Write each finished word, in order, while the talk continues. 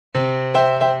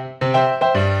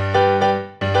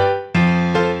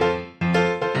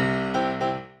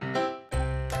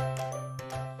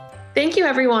Thank you,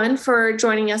 everyone, for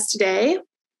joining us today.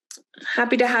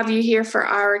 Happy to have you here for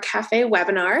our CaFÉ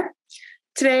webinar.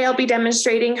 Today, I'll be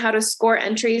demonstrating how to score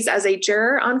entries as a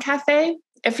juror on CaFÉ.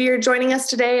 If you're joining us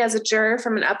today as a juror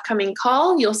from an upcoming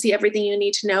call, you'll see everything you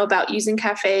need to know about using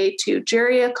CaFÉ to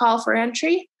jury a call for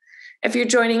entry. If you're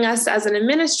joining us as an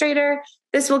administrator,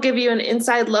 this will give you an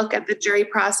inside look at the jury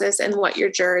process and what your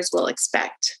jurors will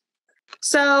expect.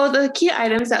 So the key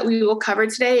items that we will cover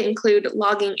today include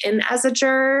logging in as a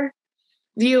juror,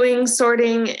 viewing,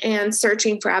 sorting, and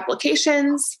searching for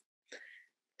applications,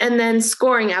 and then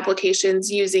scoring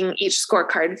applications using each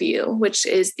scorecard view, which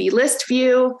is the list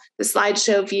view, the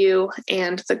slideshow view,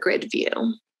 and the grid view.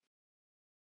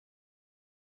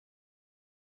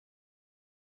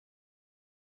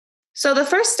 So the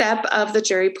first step of the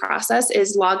jury process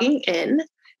is logging in.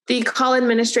 The call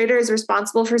administrator is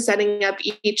responsible for setting up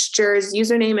each juror's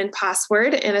username and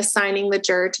password and assigning the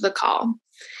juror to the call.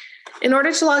 In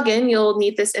order to log in, you'll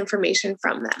need this information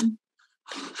from them.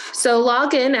 So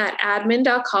log in at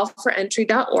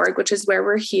admin.callforentry.org, which is where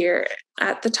we're here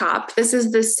at the top. This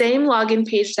is the same login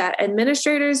page that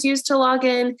administrators use to log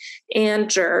in and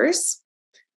jurors.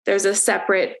 There's a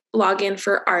separate login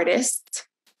for artists,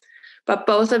 but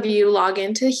both of you log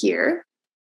into here.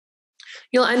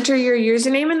 You'll enter your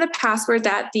username and the password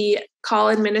that the call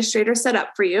administrator set up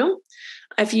for you.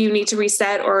 If you need to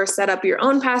reset or set up your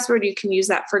own password, you can use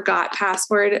that forgot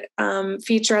password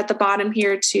feature at the bottom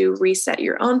here to reset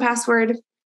your own password.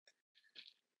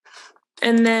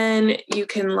 And then you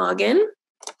can log in.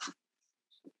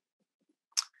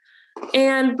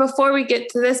 And before we get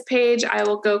to this page, I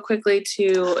will go quickly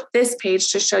to this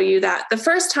page to show you that the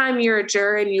first time you're a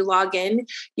juror and you log in,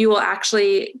 you will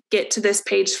actually get to this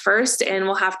page first and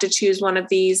will have to choose one of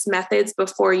these methods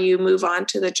before you move on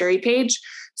to the jury page.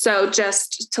 So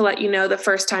just to let you know, the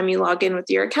first time you log in with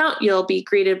your account, you'll be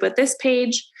greeted with this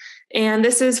page. And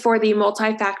this is for the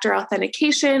multi-factor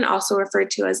authentication, also referred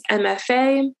to as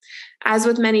MFA. As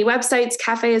with many websites,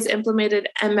 CaFÉ has implemented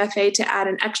MFA to add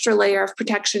an extra layer of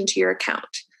protection to your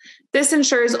account. This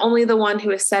ensures only the one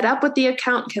who is set up with the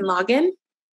account can log in.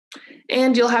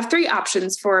 And you'll have three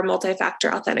options for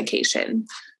multi-factor authentication.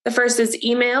 The first is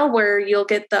email, where you'll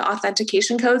get the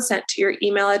authentication code sent to your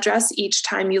email address each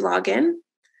time you log in.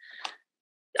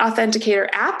 Authenticator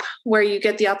app, where you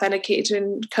get the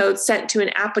authentication code sent to an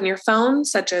app on your phone,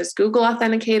 such as Google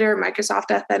Authenticator, Microsoft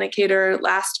Authenticator,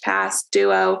 LastPass,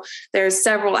 Duo. There's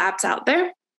several apps out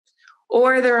there.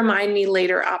 Or the Remind Me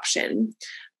Later option.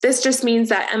 This just means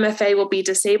that MFA will be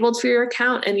disabled for your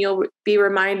account and you'll be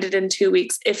reminded in 2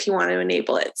 weeks if you want to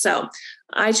enable it. So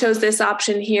I chose this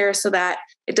option here so that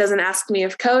it doesn't ask me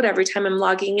of code every time I'm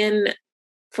logging in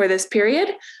for this period,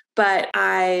 but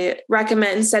I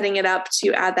recommend setting it up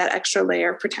to add that extra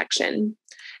layer of protection.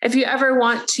 If you ever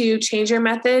want to change your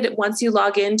method, once you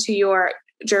log into your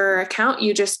juror account,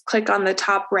 you just click on the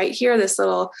top right here, this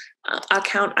little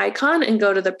account icon, and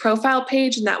go to the profile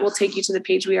page, and that will take you to the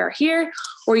page we are here,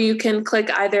 or you can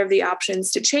click either of the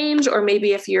options to change, or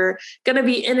maybe if you're going to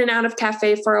be in and out of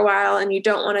CaFÉ for a while and you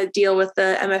don't want to deal with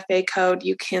the MFA code,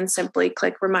 you can simply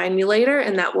click Remind Me Later,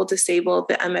 and that will disable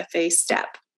the MFA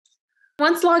step.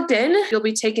 Once logged in, you'll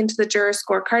be taken to the juror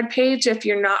scorecard page. If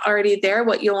you're not already there,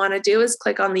 what you'll want to do is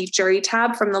click on the jury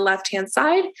tab from the left-hand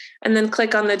side and then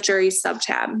click on the jury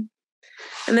sub-tab.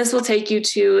 And this will take you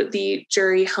to the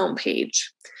jury homepage.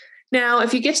 Now,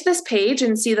 if you get to this page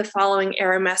and see the following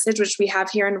error message, which we have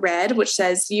here in red, which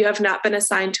says you have not been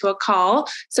assigned to a call,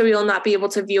 so we will not be able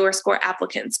to view or score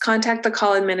applicants. Contact the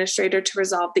call administrator to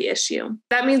resolve the issue.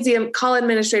 That means the call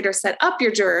administrator set up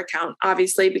your juror account,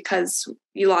 obviously, because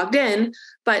you logged in,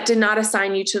 but did not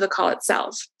assign you to the call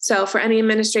itself. So for any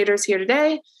administrators here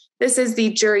today, this is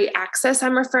the jury access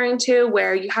I'm referring to,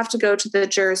 where you have to go to the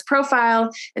juror's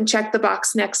profile and check the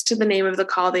box next to the name of the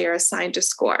call they are assigned to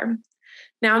score.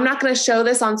 Now, I'm not going to show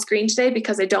this on screen today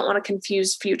because I don't want to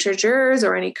confuse future jurors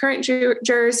or any current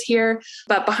jurors here.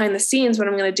 But behind the scenes, what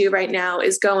I'm going to do right now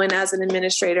is go in as an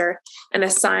administrator and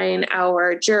assign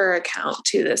our juror account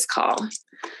to this call.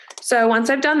 So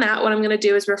once I've done that, what I'm going to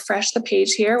do is refresh the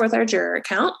page here with our juror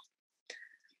account.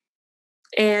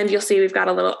 And you'll see we've got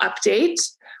a little update.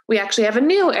 We actually have a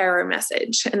new error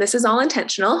message, and this is all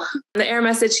intentional. The error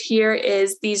message here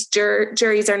is these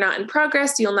juries are not in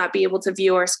progress. You'll not be able to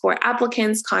view or score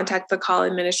applicants. Contact the call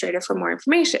administrator for more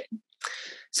information.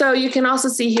 So you can also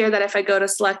see here that if I go to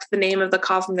select the name of the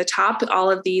call from the top,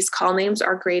 all of these call names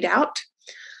are grayed out.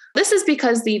 This is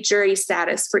because the jury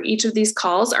status for each of these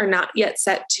calls are not yet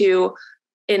set to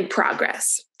in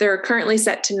progress. They're currently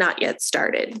set to not yet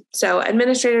started. So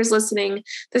administrators listening,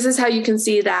 this is how you can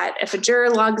see that if a juror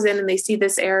logs in and they see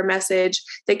this error message,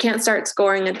 they can't start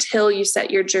scoring until you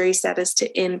set your jury status to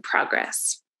in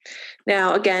progress.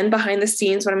 Now, again, behind the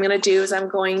scenes, what I'm going to do is I'm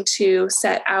going to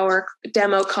set our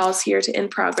demo calls here to in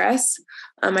progress.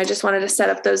 I just wanted to set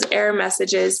up those error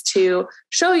messages to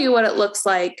show you what it looks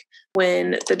like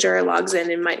when the juror logs in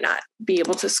and might not be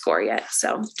able to score yet.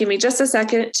 So give me just a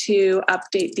second to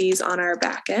update these on our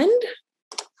back end.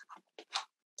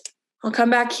 I'll come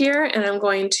back here and I'm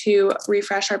going to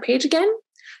refresh our page again.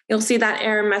 You'll see that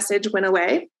error message went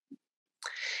away.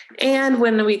 And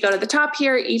when we go to the top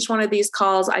here, each one of these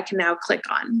calls I can now click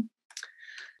on.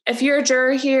 If you're a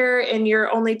juror here and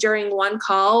you're only juring one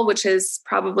call, which is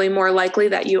probably more likely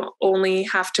that you only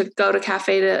have to go to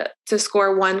CaFÉ to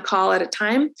score one call at a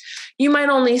time, you might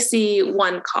only see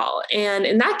one call. And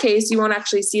in that case, you won't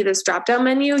actually see this drop-down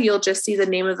menu. You'll just see the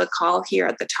name of the call here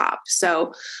at the top.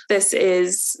 So this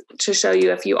is to show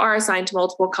you if you are assigned to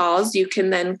multiple calls, you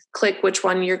can then click which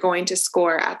one you're going to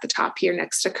score at the top here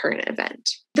next to current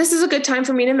event. This is a good time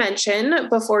for me to mention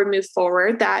before we move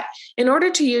forward that in order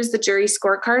to use the jury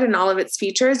scorecard and all of its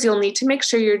features, you'll need to make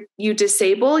sure you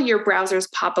disable your browser's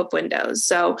pop-up windows.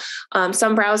 So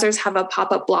some browsers have a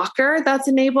pop-up blocker that's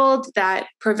enabled that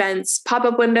prevents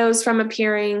pop-up windows from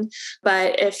appearing.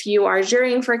 But if you are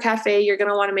jurying for CaFÉ, you're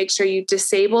going to want to make sure you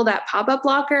disable that pop-up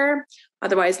blocker,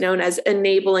 otherwise known as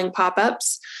enabling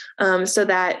pop-ups, so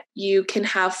that you can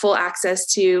have full access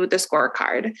to the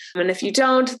scorecard. And if you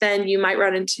don't, then you might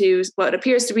run into what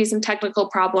appears to be some technical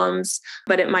problems,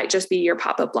 but it might just be your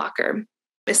pop-up blocker.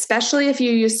 Especially if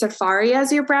you use Safari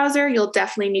as your browser, you'll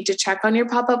definitely need to check on your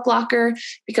pop-up blocker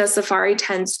because Safari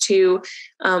tends to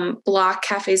block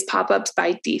CaFÉ's pop-ups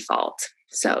by default.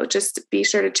 So just be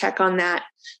sure to check on that.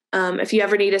 If you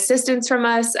ever need assistance from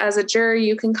us as a juror,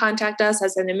 you can contact us.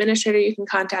 As an administrator, you can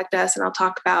contact us, and I'll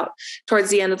talk about towards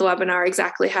the end of the webinar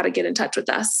exactly how to get in touch with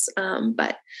us.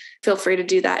 But feel free to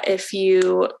do that if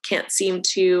you can't seem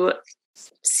to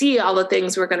see all the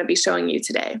things we're going to be showing you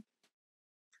today.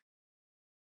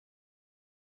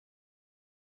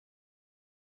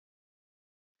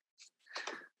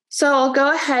 So I'll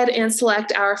go ahead and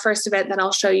select our first event that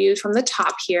I'll show you from the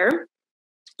top here.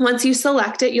 Once you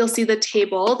select it, you'll see the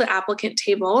table, the applicant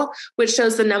table, which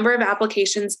shows the number of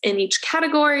applications in each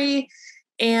category.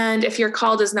 And if your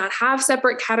call does not have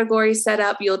separate categories set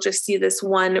up, you'll just see this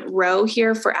one row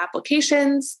here for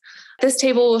applications. This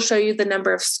table will show you the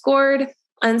number of scored,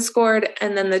 unscored,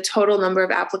 and then the total number of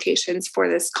applications for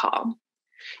this call.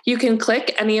 You can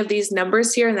click any of these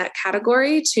numbers here in that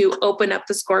category to open up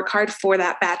the scorecard for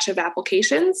that batch of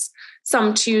applications.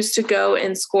 Some choose to go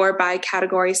and score by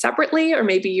category separately, or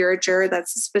maybe you're a juror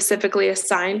that's specifically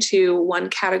assigned to one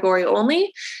category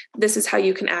only. This is how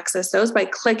you can access those by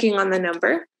clicking on the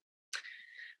number.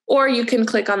 Or you can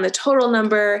click on the total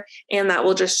number, and that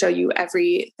will just show you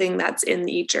everything that's in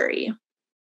the jury.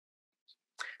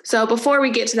 So before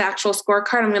we get to the actual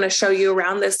scorecard, I'm going to show you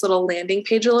around this little landing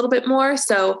page a little bit more.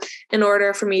 So in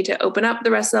order for me to open up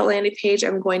the rest of the landing page,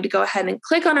 I'm going to go ahead and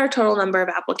click on our total number of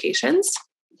applications.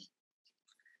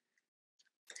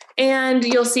 And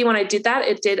you'll see when I did that,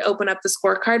 it did open up the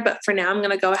scorecard, but for now I'm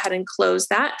going to go ahead and close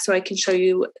that so I can show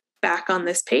you back on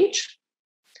this page.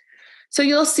 So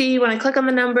you'll see when I click on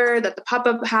the number that the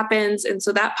pop-up happens. And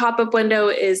so that pop-up window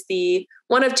is the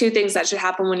one of two things that should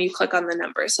happen when you click on the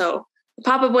number. So the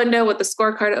pop-up window with the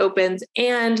scorecard opens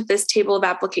and this table of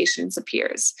applications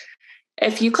appears.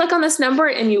 If you click on this number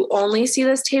and you only see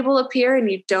this table appear and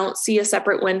you don't see a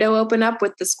separate window open up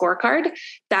with the scorecard,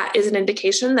 that is an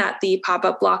indication that the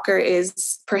pop-up blocker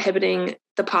is prohibiting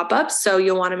the pop-ups. So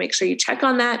you'll want to make sure you check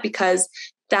on that because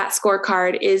that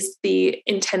scorecard is the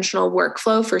intentional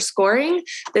workflow for scoring.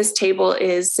 This table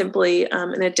is simply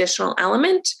an additional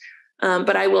element,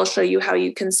 but I will show you how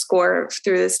you can score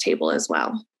through this table as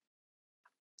well.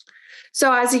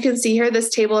 So as you can see here, this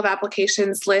table of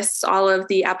applications lists all of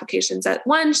the applications at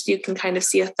once. You can kind of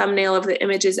see a thumbnail of the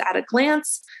images at a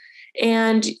glance,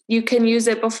 and you can use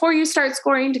it before you start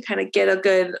scoring to kind of get a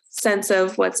good sense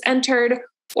of what's entered,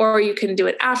 or you can do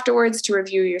it afterwards to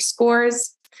review your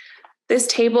scores. This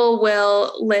table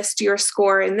will list your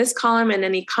score in this column and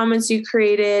any comments you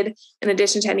created, in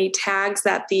addition to any tags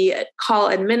that the call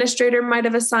administrator might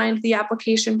have assigned the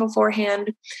application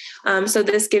beforehand. So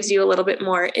this gives you a little bit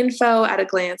more info at a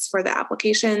glance for the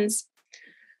applications.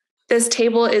 This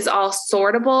table is all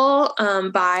sortable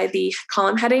by the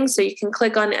column headings. So you can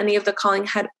click on any of the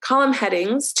column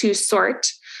headings to sort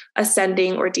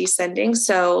ascending or descending.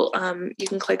 So you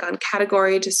can click on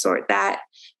category to sort that.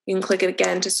 You can click it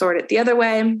again to sort it the other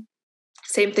way.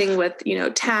 Same thing with,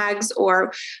 tags,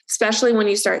 or especially when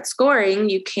you start scoring,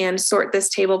 you can sort this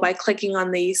table by clicking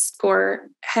on the score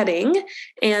heading,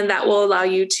 and that will allow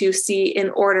you to see in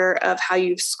order of how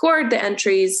you've scored the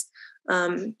entries,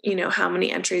 how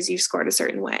many entries you've scored a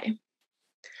certain way.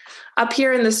 Up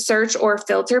here in the search or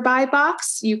filter by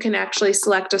box, you can actually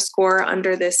select a score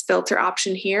under this filter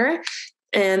option here.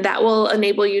 And that will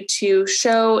enable you to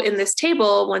show in this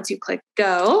table, once you click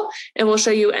go, it will show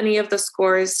you any of the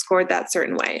scores scored that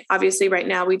certain way. Obviously, right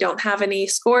now we don't have any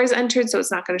scores entered, so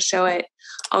it's not going to show it.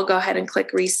 I'll go ahead and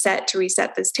click reset to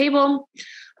reset this table.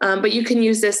 But you can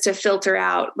use this to filter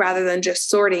out rather than just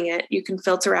sorting it. You can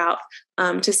filter out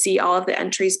to see all of the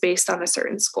entries based on a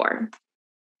certain score.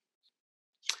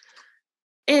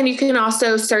 And you can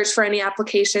also search for any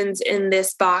applications in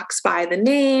this box by the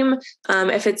name.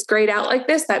 If it's grayed out like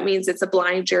this, that means it's a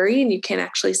blind jury and you can't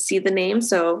actually see the name,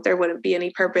 so there wouldn't be any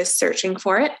purpose searching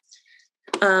for it.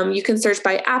 You can search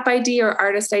by app ID or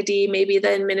artist ID. Maybe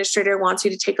the administrator wants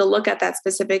you to take a look at that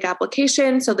specific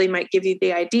application, so they might give you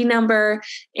the ID number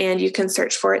and you can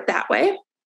search for it that way.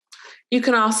 You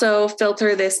can also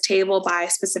filter this table by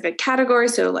specific category.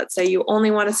 So let's say you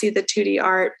only want to see the 2D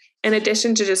art. In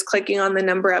addition to just clicking on the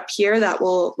number up here that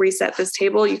will reset this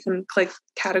table, you can click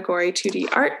category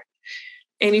 2D art,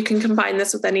 and you can combine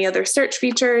this with any other search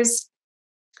features.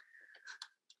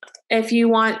 If you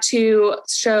want to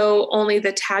show only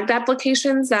the tagged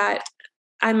applications that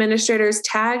administrators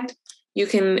tagged, you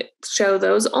can show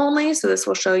those only. So this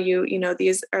will show you,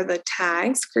 these are the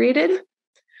tags created.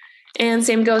 And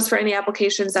same goes for any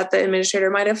applications that the administrator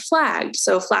might have flagged.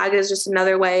 So flag is just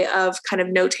another way of kind of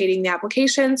notating the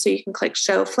application. So you can click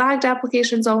show flagged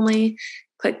applications only,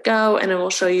 click go, and it will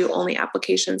show you only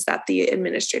applications that the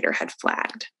administrator had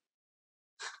flagged.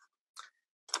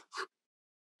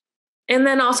 And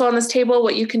then also on this table,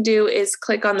 what you can do is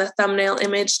click on the thumbnail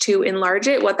image to enlarge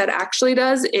it. What that actually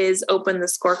does is open the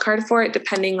scorecard for it,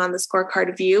 depending on the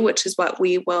scorecard view, which is what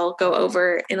we will go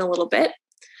over in a little bit.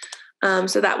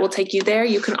 So that will take you there.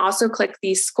 You can also click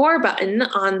the score button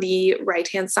on the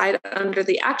right-hand side under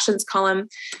the actions column.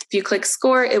 If you click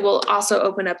score, it will also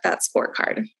open up that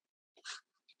scorecard.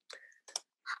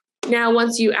 Now,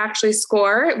 once you actually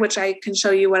score, which I can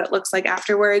show you what it looks like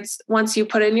afterwards, once you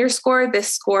put in your score, this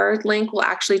score link will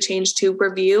actually change to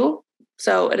review.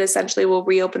 So it essentially will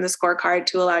reopen the scorecard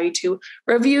to allow you to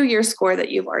review your score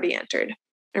that you've already entered,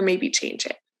 or maybe change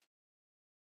it.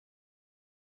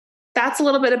 That's a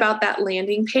little bit about that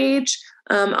landing page.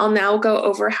 I'll now go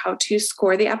over how to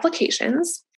score the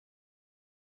applications.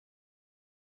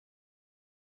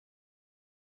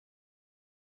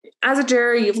 As a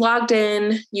juror, you've logged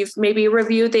in, you've maybe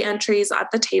reviewed the entries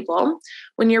at the table.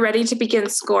 When you're ready to begin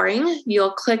scoring,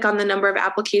 you'll click on the number of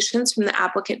applications from the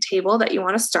applicant table that you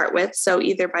want to start with. So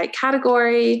either by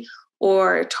category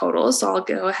or total. So I'll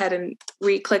go ahead and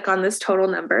re-click on this total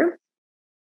number.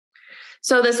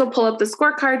 So this will pull up the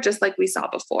scorecard just like we saw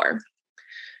before.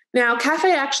 Now,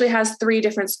 CaFÉ actually has 3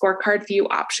 different scorecard view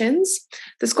options.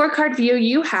 The scorecard view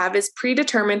you have is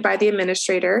predetermined by the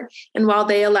administrator, and while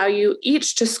they allow you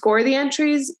each to score the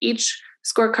entries, each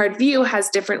scorecard view has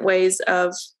different ways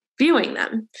of viewing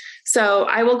them. So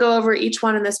I will go over each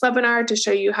one in this webinar to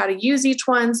show you how to use each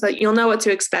one so that you'll know what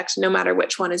to expect no matter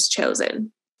which one is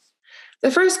chosen.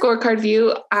 The first scorecard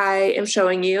view I am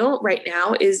showing you right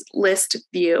now is list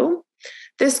view.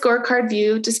 This scorecard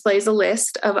view displays a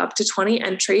list of up to 20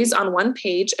 entries on one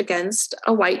page against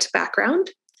a white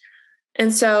background.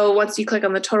 And so once you click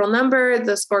on the total number,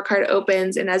 the scorecard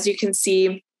opens. And as you can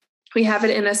see, we have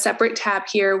it in a separate tab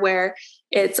here where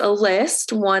it's a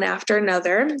list, one after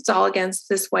another. It's all against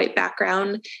this white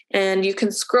background. And you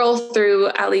can scroll through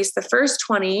at least the first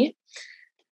 20.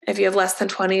 If you have less than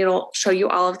 20, it'll show you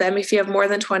all of them. If you have more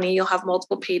than 20, you'll have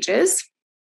multiple pages.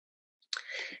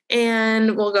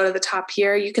 And we'll go to the top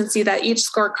here. You can see that each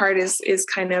scorecard is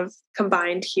kind of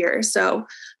combined here. So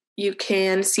you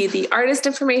can see the artist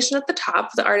information at the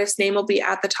top. The artist name will be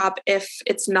at the top if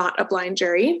it's not a blind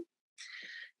jury.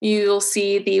 You'll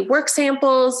see the work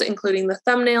samples, including the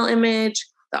thumbnail image,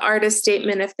 the artist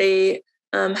statement if they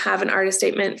have an artist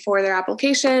statement for their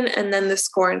application, and then the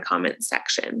score and comment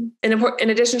section. And in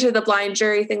addition to the blind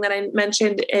jury thing that I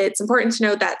mentioned, it's important to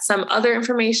note that some other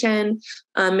information,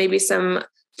 maybe some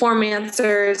form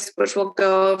answers, which we'll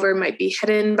go over, might be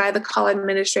hidden by the call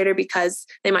administrator because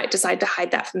they might decide to hide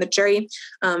that from the jury.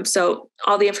 So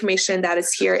all the information that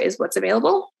is here is what's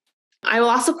available. I will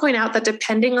also point out that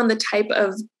depending on the type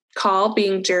of call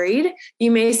being juried,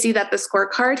 you may see that the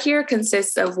scorecard here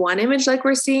consists of one image like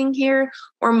we're seeing here,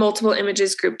 or multiple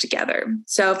images grouped together.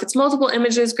 So if it's multiple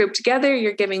images grouped together,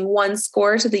 you're giving one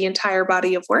score to the entire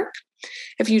body of work.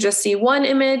 If you just see one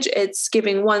image, it's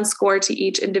giving one score to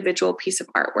each individual piece of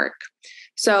artwork.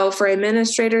 So for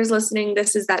administrators listening,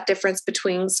 this is that difference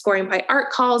between scoring by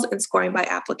art calls and scoring by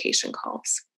application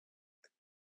calls.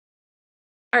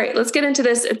 All right, let's get into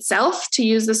this itself. To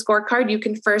use the scorecard, you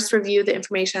can first review the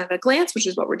information at a glance, which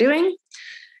is what we're doing.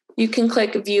 You can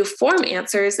click View Form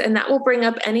Answers, and that will bring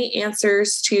up any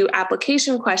answers to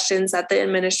application questions that the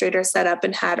administrator set up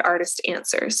and had artists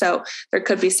answer. So there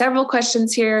could be several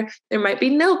questions here. There might be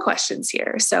no questions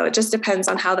here. So it just depends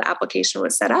on how the application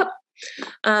was set up.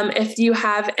 If you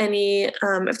have any,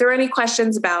 if there are any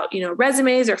questions about,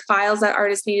 resumes or files that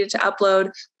artists needed to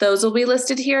upload, those will be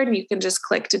listed here, and you can just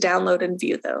click to download and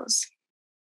view those.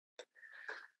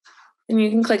 And you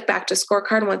can click back to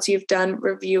scorecard once you've done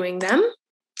reviewing them.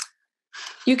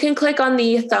 You can click on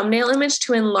the thumbnail image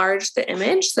to enlarge the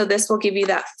image. So this will give you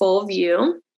that full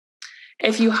view.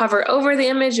 If you hover over the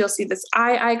image, you'll see this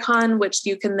eye icon, which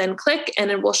you can then click,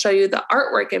 and it will show you the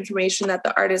artwork information that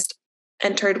the artist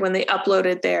entered when they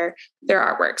uploaded their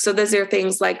artwork. So those are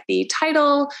things like the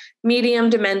title,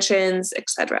 medium, dimensions,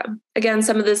 etc. Again,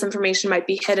 some of this information might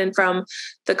be hidden from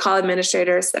the call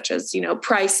administrators, such as,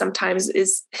 price sometimes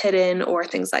is hidden or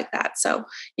things like that. So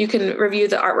you can review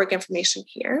the artwork information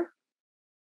here.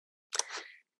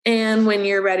 And when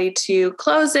you're ready to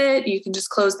close it, you can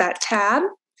just close that tab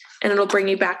and it'll bring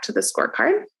you back to the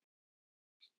scorecard.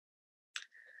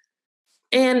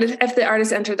 And if the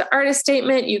artist entered the artist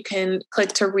statement, you can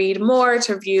click to read more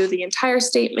to view the entire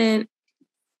statement.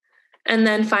 And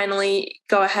then finally,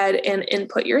 go ahead and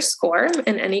input your score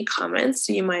and any comments.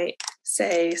 So you might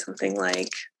say something like,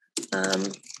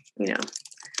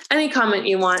 any comment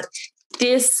you want.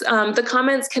 The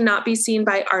comments cannot be seen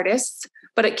by artists,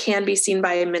 but it can be seen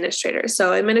by administrators.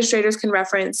 So administrators can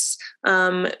reference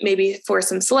maybe for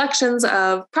some selections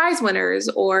of prize winners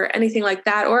or anything like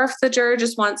that. Or if the juror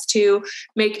just wants to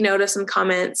make note of some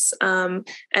comments and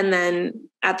then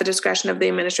at the discretion of the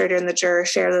administrator and the juror,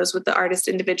 share those with the artist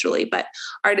individually, but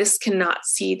artists cannot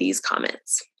see these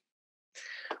comments.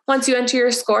 Once you enter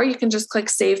your score, you can just click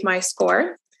Save My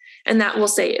Score, and that will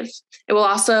save. It will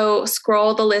also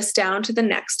scroll the list down to the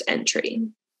next entry.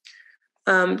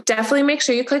 Definitely make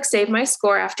sure you click Save My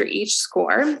Score after each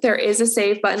score. There is a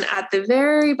save button at the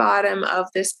very bottom of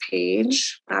this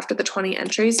page after the 20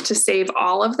 entries to save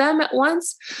all of them at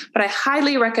once. But I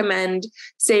highly recommend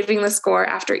saving the score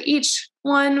after each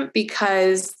one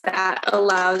because that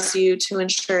allows you to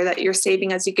ensure that you're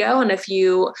saving as you go. And if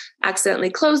you accidentally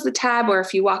close the tab or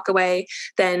if you walk away,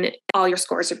 then all your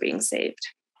scores are being saved.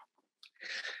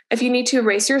 If you need to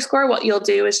erase your score, what you'll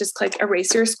do is just click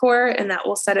Erase Your Score, and that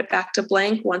will set it back to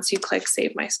blank once you click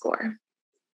Save My Score.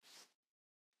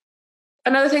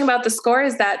 Another thing about the score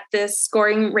is that this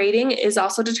scoring rating is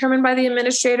also determined by the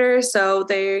administrator. So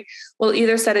they will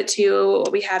either set it to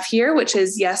what we have here, which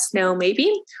is yes, no,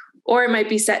 maybe, or it might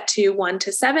be set to 1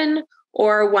 to 7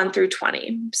 or 1 through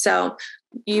 20. So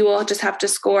you will just have to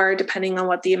score depending on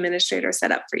what the administrator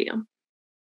set up for you.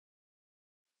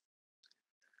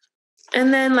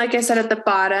 And then, like I said at the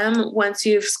bottom, once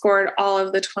you've scored all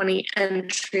of the 20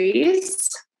 entries,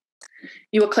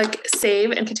 you will click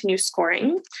Save and continue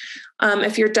scoring.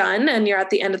 If you're done and you're at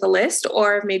the end of the list,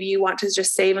 or maybe you want to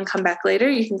just save and come back later,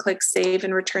 you can click Save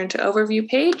and return to Overview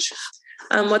page.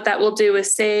 What that will do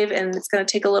is save, and it's going to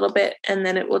take a little bit, and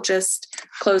then it will just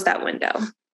close that window.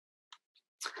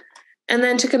 And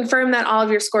then to confirm that all of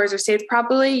your scores are saved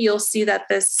properly, you'll see that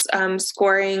this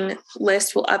scoring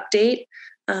list will update.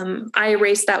 I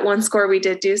erased that one score we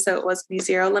did do, so it was be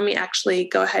 0. Let me actually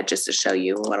go ahead just to show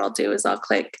you what I'll do is I'll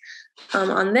click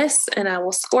on this and I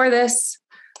will score this.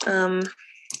 I'll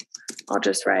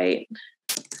just write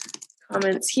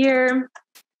comments here.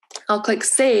 I'll click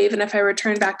Save, and if I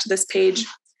return back to this page,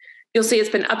 you'll see it's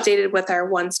been updated with our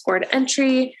one scored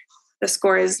entry. The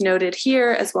score is noted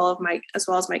here as well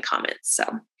as my comments. So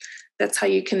that's how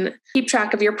you can keep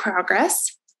track of your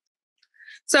progress.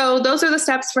 So those are the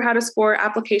steps for how to score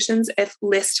applications if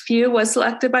list view was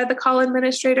selected by the call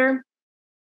administrator.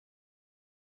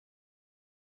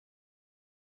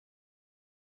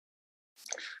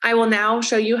 I will now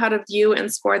show you how to view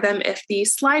and score them if the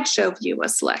slideshow view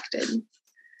was selected.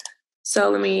 So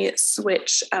let me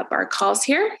switch up our calls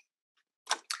here.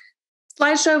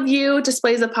 Slideshow view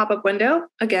displays a pop-up window,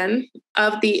 again,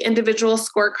 of the individual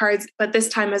scorecards, but this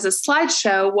time as a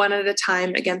slideshow, one at a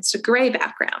time against a gray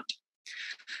background.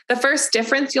 The first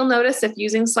difference you'll notice if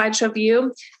using slideshow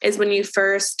view is when you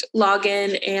first log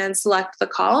in and select the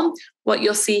call. What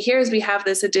you'll see here is we have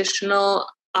this additional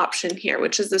option here,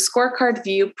 which is the scorecard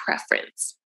view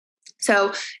preference.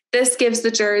 So this gives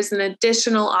the jurors an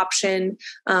additional option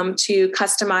to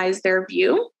customize their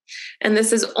view. And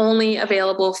this is only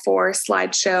available for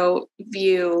slideshow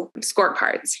view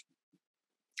scorecards.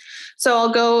 So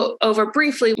I'll go over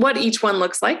briefly what each one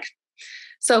looks like.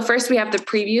 So first we have the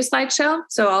preview slideshow.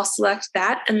 So I'll select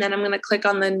that, and then I'm going to click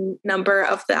on the number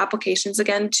of the applications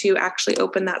again to actually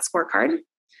open that scorecard.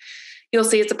 You'll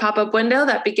see it's a pop-up window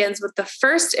that begins with the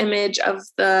first image of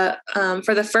the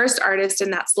for the first artist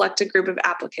in that selected group of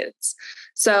applicants.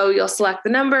 So you'll select the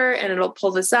number and it'll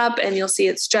pull this up, and you'll see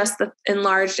it's just the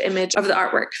enlarged image of the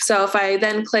artwork. So if I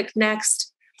then click next,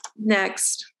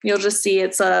 you'll just see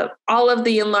it's all of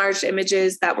the enlarged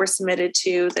images that were submitted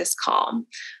to this call.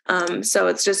 So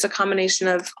it's just a combination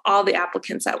of all the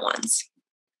applicants at once.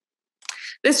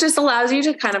 This just allows you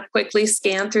to kind of quickly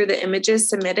scan through the images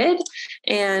submitted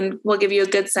and will give you a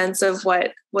good sense of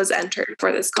what was entered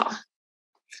for this call.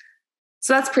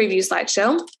 So that's preview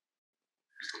slideshow.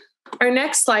 Our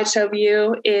next slideshow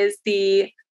view is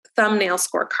the thumbnail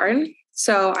scorecard.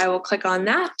 So I will click on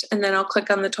that, and then I'll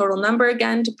click on the total number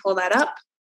again to pull that up.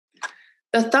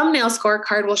 The thumbnail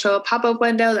scorecard will show a pop-up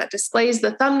window that displays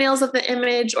the thumbnails of the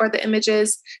image or the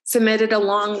images submitted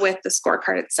along with the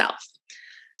scorecard itself.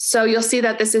 So you'll see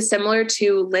that this is similar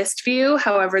to list view.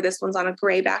 However, this one's on a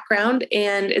gray background.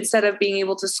 And instead of being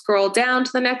able to scroll down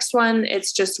to the next one,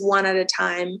 it's just one at a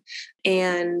time.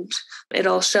 And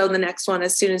it'll show the next one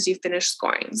as soon as you finish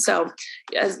scoring. So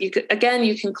you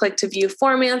can click to view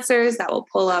form answers. That will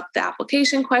pull up the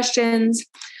application questions.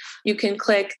 You can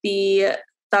click the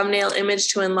thumbnail image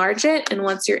to enlarge it. And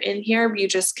once you're in here, you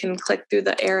just can click through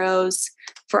the arrows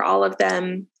for all of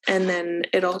them. And then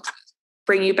it'll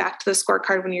bring you back to the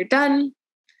scorecard when you're done.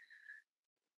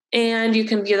 And you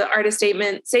can view the artist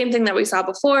statement, same thing that we saw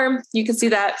before. You can see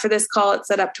that for this call, it's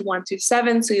set up to 1 through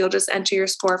 7. So you'll just enter your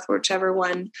score for whichever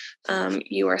one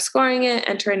you are scoring it,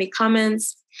 enter any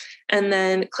comments, and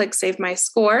then click Save My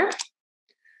Score.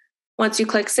 Once you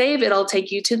click Save, it'll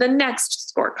take you to the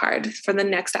next scorecard for the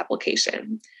next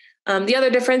application. The other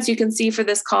difference you can see for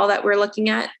this call that we're looking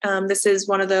at, this is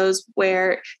one of those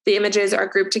where the images are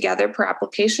grouped together per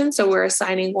application. So we're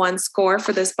assigning one score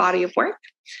for this body of work.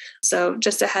 So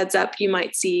just a heads up, you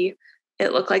might see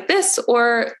it look like this,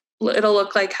 or it'll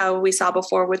look like how we saw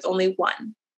before with only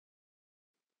one.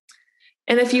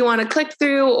 And if you want to click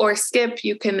through or skip,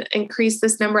 you can increase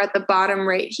this number at the bottom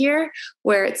right here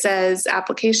where it says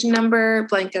application number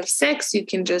blank of 6. You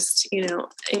can just,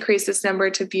 increase this number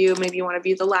to view. Maybe you want to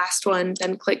view the last one,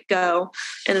 then click go,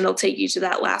 and it'll take you to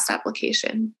that last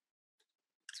application.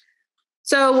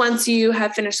 So once you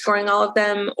have finished scoring all of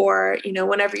them, or,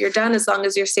 whenever you're done, as long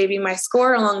as you're saving my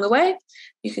score along the way,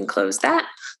 you can close that.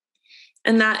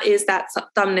 And that is that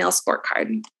thumbnail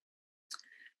scorecard.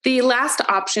 The last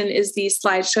option is the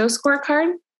slideshow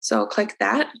scorecard. So I'll click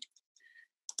that.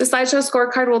 The slideshow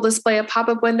scorecard will display a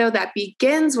pop-up window that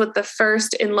begins with the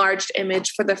first enlarged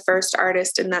image for the first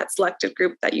artist in that selected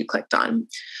group that you clicked on.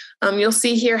 You'll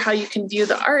see here how you can view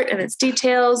the art and its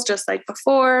details just like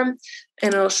before,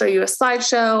 and it'll show you a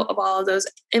slideshow of all of those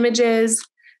images.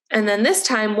 And then this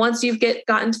time, once you've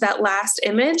gotten to that last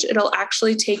image, it'll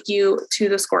actually take you to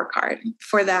the scorecard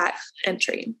for that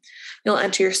entry. You'll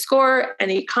enter your score,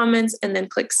 any comments, and then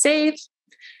click Save.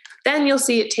 Then you'll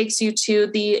see it takes you to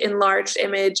the enlarged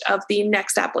image of the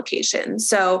next application.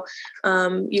 So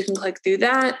you can click through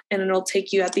that, and it'll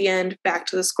take you at the end back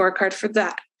to the scorecard for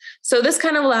that. So this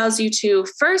kind of allows you to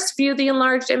first view the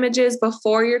enlarged images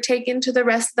before you're taken to the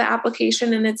rest of the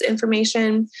application and its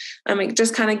information. It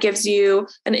just kind of gives you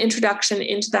an introduction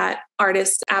into that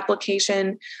artist's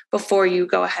application before you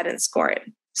go ahead and score it.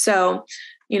 So,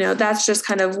 that's just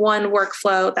kind of one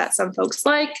workflow that some folks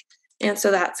like. And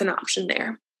so that's an option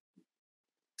there.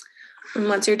 And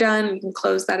once you're done, you can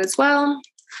close that as well.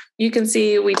 You can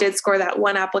see we did score that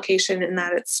one application and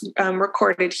that it's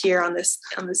recorded here on this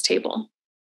table.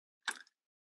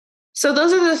 So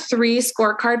those are the 3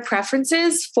 scorecard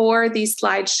preferences for the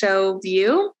slideshow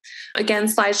view. Again,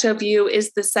 slideshow view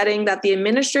is the setting that the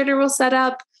administrator will set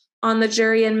up on the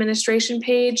jury administration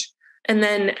page. And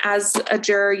then as a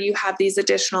juror, you have these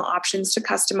additional options to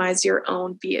customize your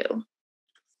own view.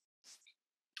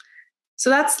 So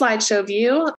that's slideshow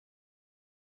view.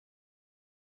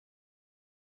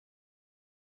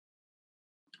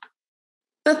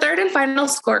 The third and final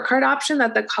scorecard option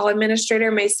that the call administrator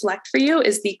may select for you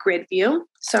is the grid view.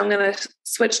 So I'm going to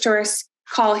switch to our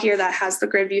call here that has the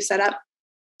grid view set up.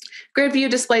 Grid view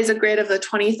displays a grid of the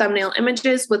 20 thumbnail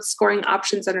images with scoring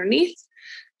options underneath.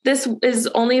 This is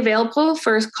only available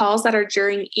for calls that are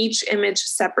juring each image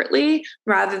separately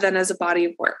rather than as a body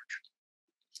of work.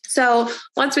 So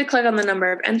once we click on the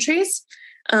number of entries,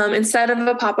 instead of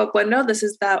a pop-up window, this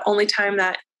is the only time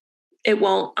that it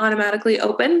won't automatically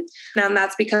open. Now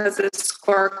that's because the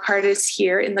scorecard is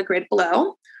here in the grid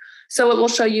below. So it will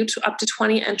show you up to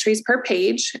 20 entries per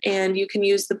page, and you can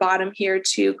use the bottom here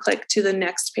to click to the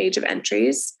next page of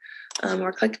entries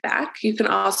or click back. You can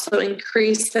also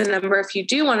increase the number. If you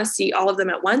do want to see all of them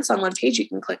at once on one page, you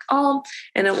can click all,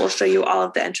 and it will show you all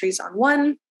of the entries on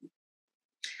one.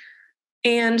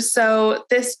 And so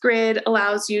this grid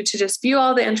allows you to just view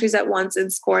all the entries at once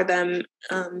and score them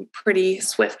pretty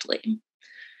swiftly.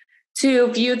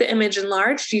 To view the image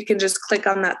enlarged, you can just click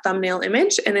on that thumbnail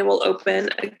image and it will open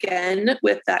again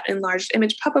with that enlarged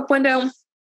image pop-up window.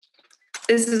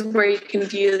 This is where you can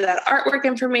view that artwork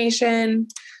information.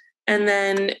 And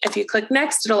then if you click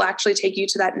next, it'll actually take you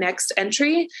to that next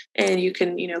entry, and you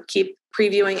can, keep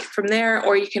previewing it from there,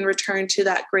 or you can return to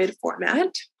that grid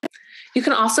format. You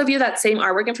can also view that same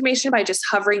artwork information by just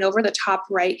hovering over the top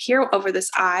right here over this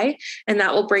eye, and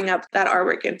that will bring up that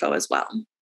artwork info as well.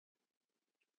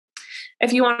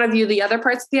 If you want to view the other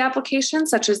parts of the application,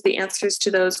 such as the answers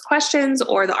to those questions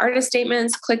or the artist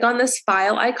statements, click on this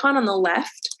file icon on the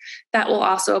left. That will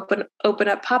also open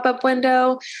up pop-up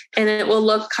window, and it will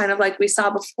look kind of like we saw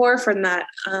before from that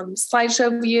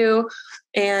slideshow view,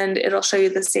 and it'll show you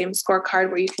the same scorecard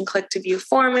where you can click to view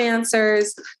form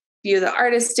answers, view the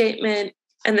artist statement,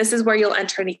 and this is where you'll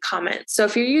enter any comments. So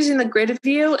if you're using the grid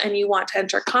view and you want to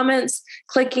enter comments,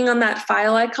 clicking on that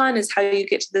file icon is how you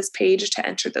get to this page to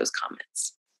enter those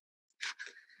comments.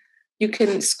 You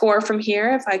can score from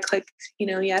here. If I click,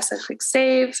 yes, I click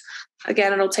save.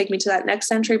 Again, it'll take me to that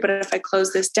next entry, but if I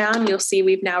close this down, you'll see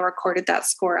we've now recorded that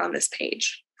score on this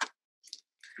page.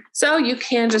 So you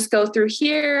can just go through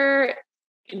here,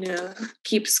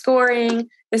 keep scoring.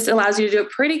 This allows you to do it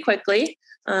pretty quickly.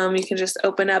 You can just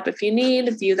open up if you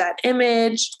need, view that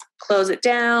image, close it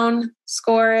down,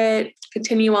 score it,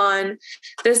 continue on.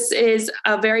 This is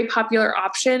a very popular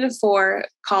option for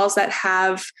calls that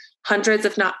have hundreds,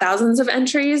 if not thousands of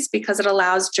entries, because it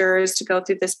allows jurors to go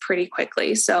through this pretty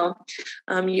quickly. So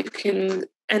you can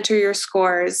enter your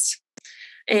scores.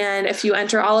 And if you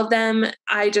enter all of them,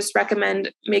 I just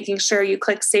recommend making sure you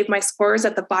click Save My Scores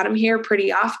at the bottom here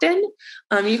pretty often.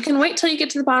 You can wait till you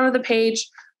get to the bottom of the page.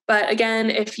 But again,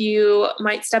 if you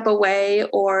might step away,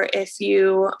 or if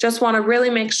you just want to really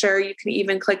make sure, you can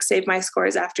even click Save My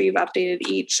Scores after you've updated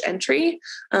each entry,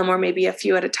 or maybe a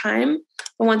few at a time.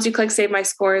 But once you click Save My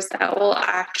Scores, that will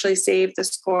actually save the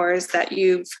scores that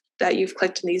you've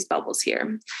clicked in these bubbles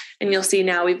here. And you'll see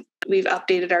now we've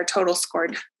updated our total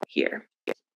scored here.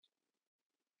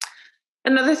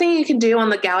 Another thing you can do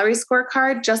on the gallery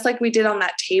scorecard, just like we did on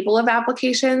that table of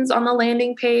applications on the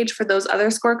landing page for those other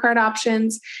scorecard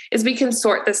options, is we can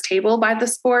sort this table by the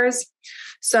scores.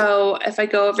 So if I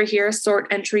go over here,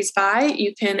 sort entries by,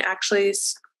 you can actually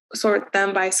sort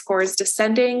them by scores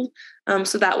descending.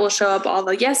 So that will show up all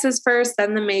the yeses first,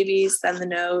 then the maybes, then the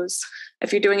nos.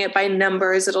 If you're doing it by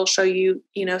numbers, it'll show you,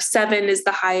 7 is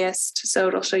the highest. So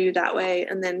it'll show you that way.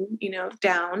 And then,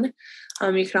 down.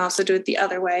 You can also do it the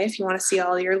other way. If you want to see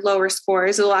all your lower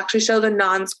scores, it'll actually show the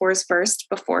non-scores first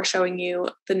before showing you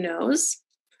the nos.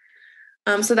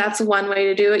 So that's one way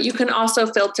to do it. You can also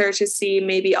filter to see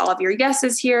maybe all of your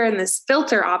yeses here in this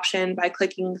filter option by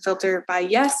clicking filter by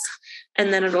yes,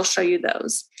 and then it'll show you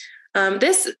those.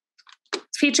 This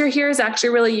feature here is actually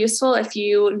really useful if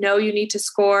you know you need to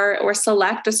score or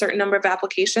select a certain number of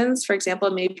applications. For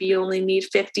example, maybe you only need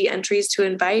 50 entries to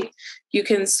invite. You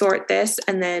can sort this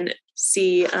and then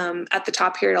see at the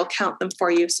top here, it'll count them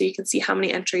for you. So you can see how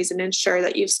many entries and ensure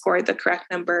that you've scored the correct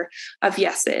number of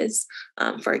yeses,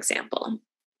 for example.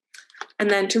 And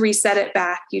then to reset it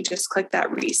back, you just click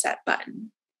that reset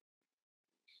button.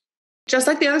 Just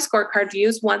like the other scorecard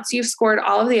views, once you've scored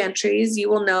all of the entries, you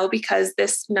will know, because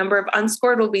this number of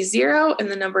unscored will be 0 and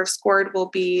the number of scored will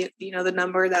be, the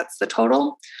number that's the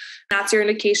total. That's your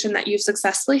indication that you've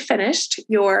successfully finished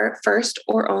your first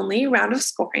or only round of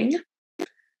scoring.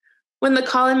 When the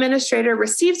call administrator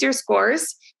receives your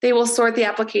scores, they will sort the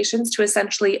applications to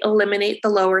essentially eliminate the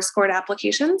lower scored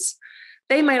applications.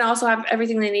 They might also have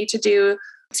everything they need to do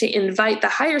to invite the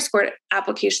higher scored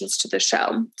applications to the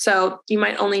show. So you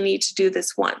might only need to do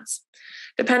this once.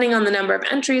 Depending on the number of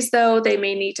entries, though, they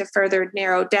may need to further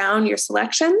narrow down your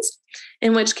selections,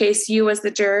 in which case you as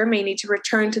the juror may need to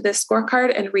return to this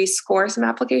scorecard and rescore some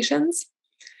applications.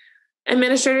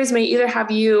 Administrators may either have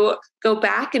you go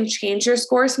back and change your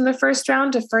scores from the first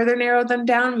round to further narrow them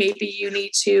down. Maybe you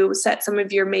need to set some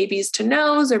of your maybes to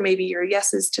nos, or maybe your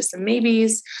yeses to some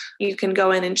maybes. You can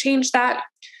go in and change that.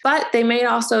 But they may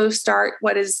also start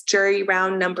what is jury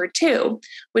round number 2,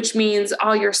 which means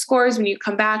all your scores when you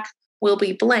come back will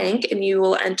be blank and you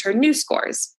will enter new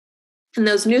scores. And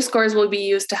those new scores will be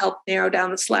used to help narrow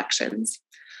down the selections.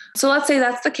 So let's say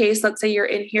that's the case. Let's say you're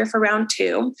in here for round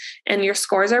 2 and your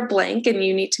scores are blank and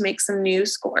you need to make some new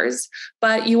scores,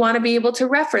 but you want to be able to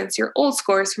reference your old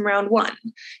scores from round 1.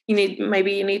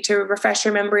 Maybe you need to refresh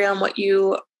your memory on what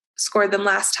you scored them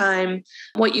last time.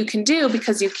 What you can do,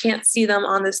 because you can't see them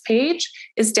on this page,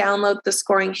 is download the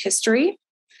scoring history.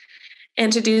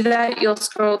 And to do that, you'll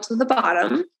scroll to the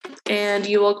bottom and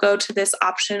you will go to this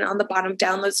option on the bottom,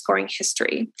 download scoring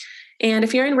history. And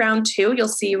if you're in round 2, you'll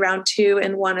see round 2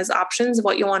 and 1 as options.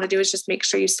 What you'll want to do is just make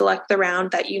sure you select the round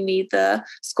that you need the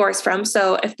scores from.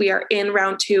 So if we are in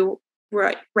round 2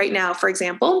 right now, for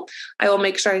example, I will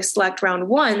make sure I select round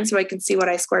 1 so I can see what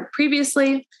I scored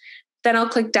previously. Then I'll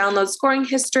click download scoring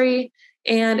history,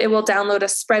 and it will download a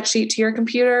spreadsheet to your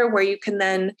computer where you can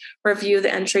then review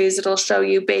the entries. It'll show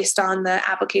you based on the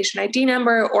application ID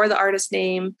number or the artist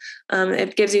name.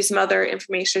 It gives you some other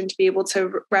information to be able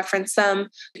to reference them.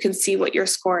 You can see what your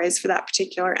score is for that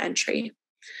particular entry.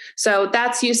 So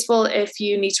that's useful if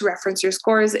you need to reference your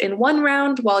scores in one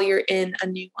round while you're in a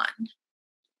new one.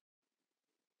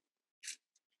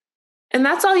 And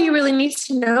that's all you really need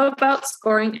to know about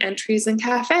scoring entries in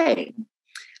CaFÉ.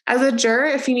 As a juror,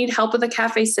 if you need help with the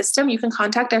CaFÉ system, you can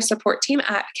contact our support team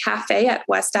at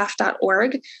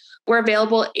café@westaff.org. We're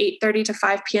available 8:30 to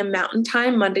 5 p.m. Mountain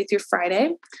Time, Monday through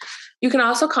Friday. You can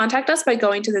also contact us by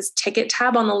going to this ticket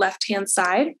tab on the left-hand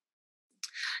side.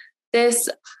 This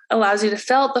allows you to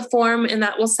fill out the form, and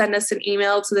that will send us an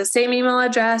email to the same email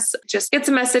address. Just gets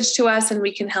a message to us, and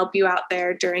we can help you out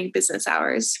there during business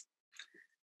hours.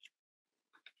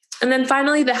 And then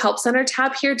finally, the Help Center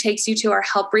tab here takes you to our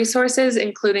help resources,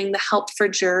 including the Help for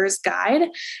Jurors guide.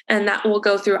 And that will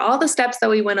go through all the steps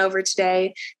that we went over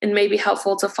today and may be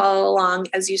helpful to follow along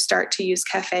as you start to use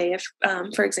CaFÉ if,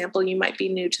 for example, you might be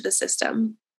new to the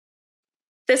system.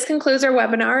 This concludes our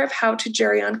webinar of how to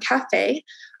jury on CaFÉ.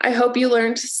 I hope you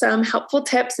learned some helpful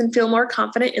tips and feel more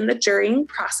confident in the jurying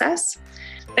process.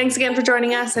 Thanks again for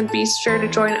joining us, and be sure to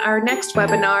join our next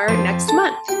webinar next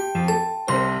month.